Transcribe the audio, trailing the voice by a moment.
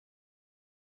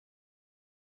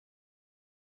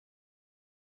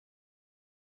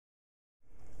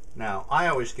Now, I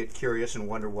always get curious and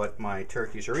wonder what my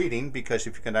turkeys are eating, because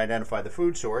if you can identify the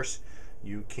food source,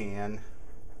 you can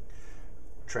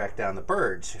track down the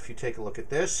birds. If you take a look at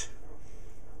this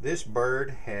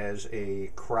bird has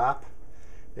a crop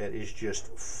that is just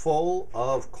full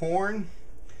of corn,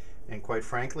 and quite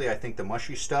frankly, I think the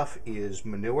mushy stuff is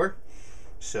manure.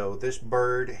 So this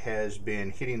bird has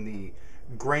been hitting the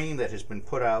grain that has been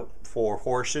put out for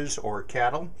horses or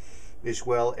cattle, as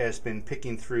well as been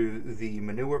picking through the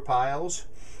manure piles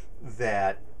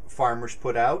that farmers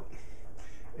put out,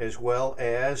 as well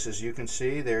as you can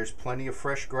see, there's plenty of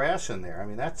fresh grass in there. I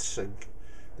mean, that's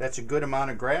a good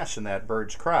amount of grass in that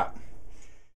bird's crop.